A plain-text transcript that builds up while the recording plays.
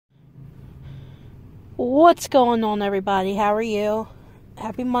What's going on, everybody? How are you?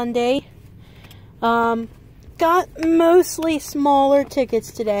 Happy Monday. Got mostly smaller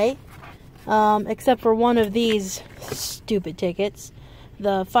tickets today, except for one of these stupid tickets,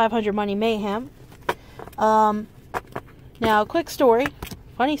 the 500 Money Mayhem. Now, quick story,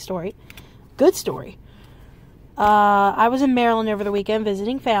 funny story, good story. I was in Maryland over the weekend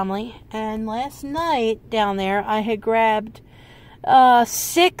visiting family, and last night down there I had grabbed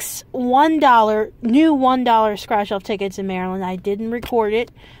 6 $1 new $1 scratch-off tickets in Maryland. I didn't record it,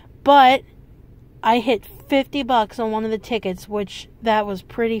 but I hit $50 on one of the tickets, which that was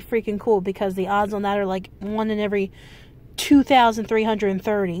pretty freaking cool because the odds on that are like 1 in every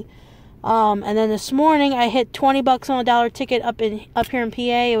 2,330. And then this morning I hit $20 on a dollar ticket up here in PA.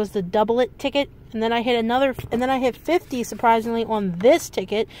 It was the Double It ticket. And then I hit 50 surprisingly on this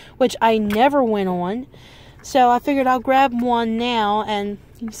ticket, which I never win on. So I figured I'll grab one now and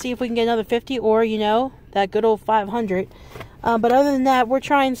see if we can get another 50 or, you know, that good old 500. But other than that, we're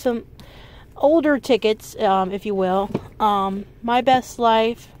trying some older tickets, if you will. My Best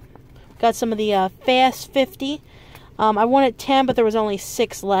Life. Got some of the Fast 50. I wanted 10, but there was only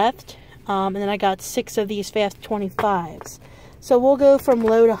 6 left. And then I got 6 of these Fast 25s. So we'll go from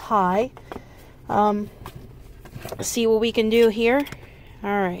low to high. See what we can do here.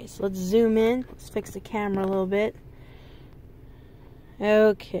 Alright, so let's zoom in. Let's fix the camera a little bit.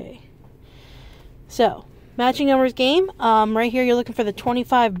 Okay. So, matching numbers game. Right here you're looking for the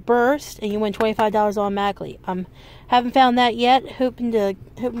 25 burst, and you win $25 automatically. Haven't found that yet. Hoping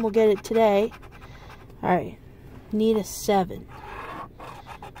we'll get it today. Alright. Need a 7.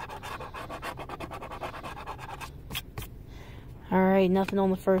 Alright, nothing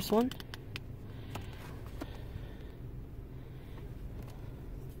on the first one.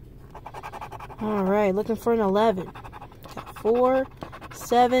 Alright, looking for an 11. Got 4,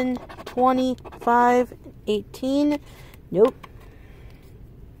 7, 25, 18. Nope.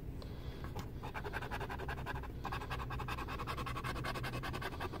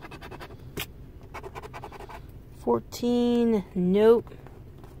 $14. Nope.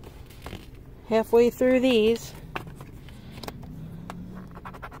 Halfway through these.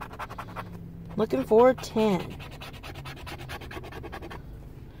 Looking for 10.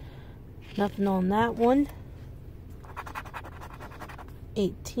 Nothing on that one.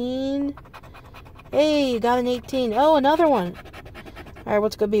 18. Hey, got an 18. Oh, another one. Alright,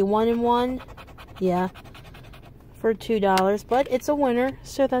 what's going to be 1 and 1? Yeah. For $2. But it's a winner,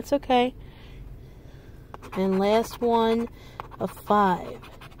 so that's okay. And last one, a 5.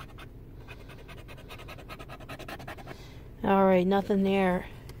 Alright, nothing there.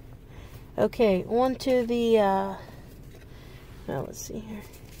 Okay, on to the, well, let's see here.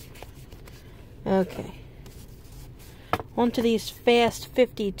 Okay. On to these Fast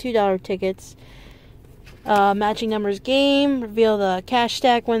 50 $2 tickets. Matching numbers game. Reveal the cash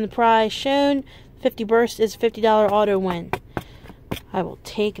stack, win the prize shown. 50 burst is $50 auto win. I will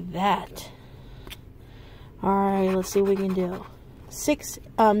take that. Alright, let's see what we can do.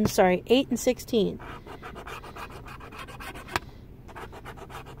 8 and 16.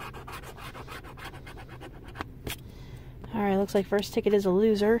 Alright, looks like first ticket is a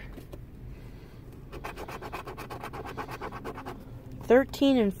loser.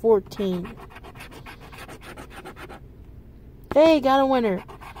 13 and 14. Hey, got a winner.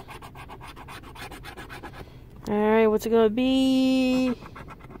 Alright, what's it gonna be?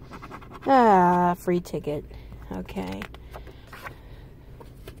 Free ticket. Okay.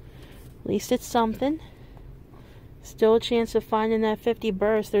 At least it's something. Still a chance of finding that 50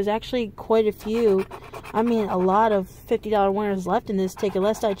 burst. There's actually quite a few. I mean, a lot of $50 winners left in this ticket.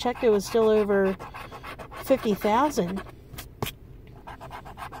 Last I checked, it was still over 50,000.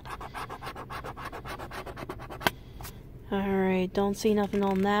 Alright, don't see nothing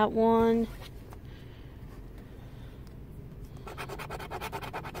on that one.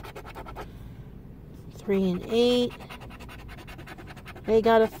 $3 and 8. They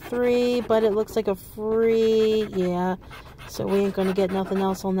got a 3, but it looks like a free. Yeah, so we ain't gonna get nothing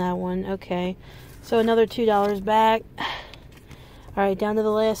else on that one. Okay, so another $2 back. Alright, down to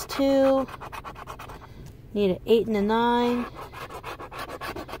the last 2. Need an 8 and a 9.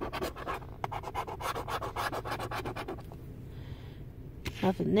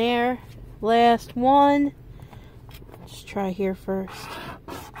 Nothing there. Last one. Let's try here first.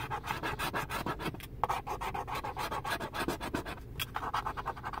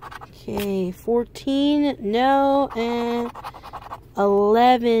 Okay, 14. No. And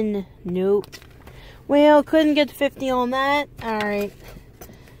 11. Nope. Well, couldn't get 50 on that. Alright.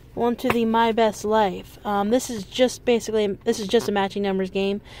 On to the My Best Life. This is just a matching numbers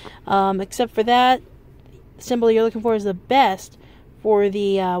game. Except for that, symbol you're looking for is the best for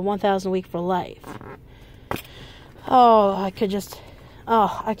the 1,000 week for life. Oh, I can't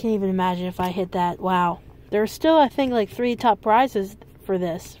even imagine if I hit that. Wow. There's still, I think, like 3 top prizes for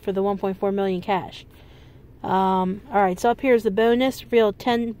this, for the 1.4 million cash. Alright, so up here is the bonus. Real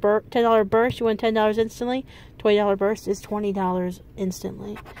 $10 burst, you win $10 instantly. $20 burst is $20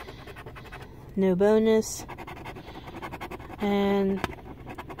 instantly. No bonus. And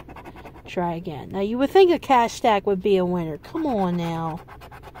try again. Now, you would think a cash stack would be a winner. Come on now.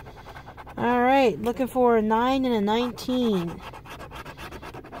 Alright, looking for a 9 and a 19.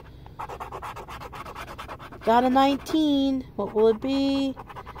 Got a 19. What will it be?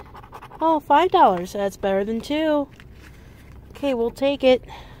 Oh, $5. That's better than 2. Okay, we'll take it.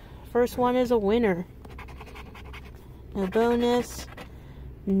 First one is a winner. No bonus.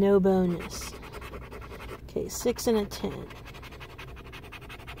 No bonus. Okay, 6 and a 10.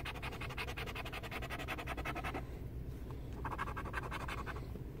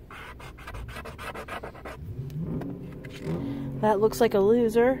 That looks like a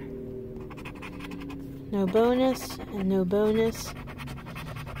loser. No bonus and no bonus.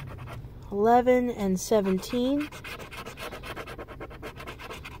 11 and 17.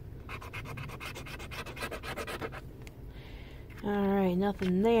 Alright,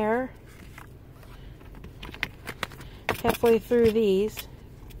 nothing there. Halfway through these.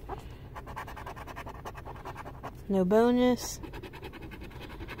 No bonus.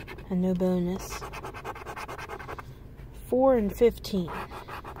 And no bonus. 4 and 15.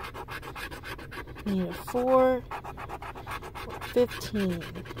 Need a 4 or 15.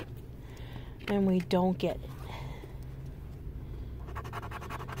 And we don't get it.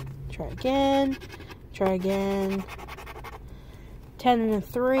 Try again. Try again. 10 and a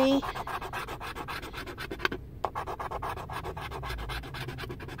 3.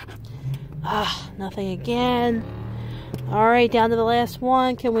 Nothing again. Alright, down to the last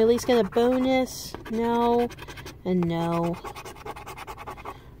one. Can we at least get a bonus? No. And no.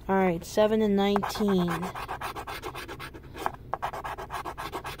 Alright, 7 and 19.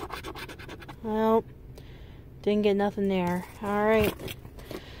 Well, didn't get nothing there. Alright.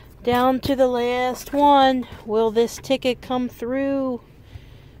 Down to the last one. Will this ticket come through?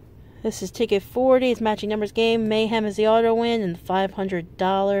 This is ticket 40. It's matching numbers game. Mayhem is the auto win. And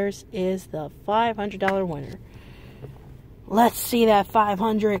 $500 is the $500 winner. Let's see that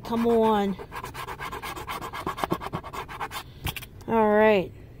 500. Come on.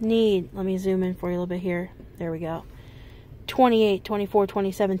 Alright. Let me zoom in for you a little bit here. There we go. 28, 24,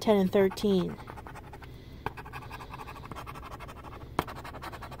 27, 10, and 13.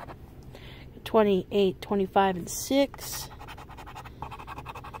 $28, 25, and 6.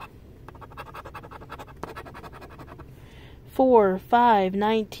 $4, 5,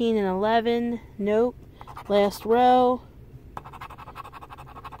 19, and 11. Nope. Last row.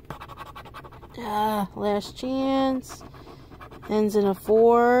 Last chance. Ends in a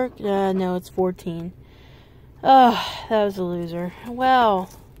 4. No, it's 14. That was a loser. Well,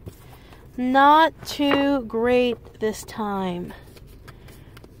 not too great this time.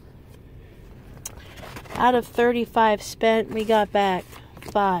 Out of 35 spent, we got back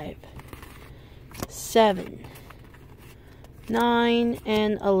 5, 7, 9,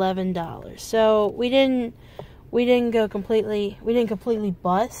 and $11. So we didn't completely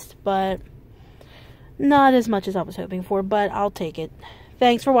bust, but not as much as I was hoping for, but I'll take it.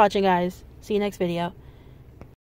 Thanks for watching, guys. See you next video.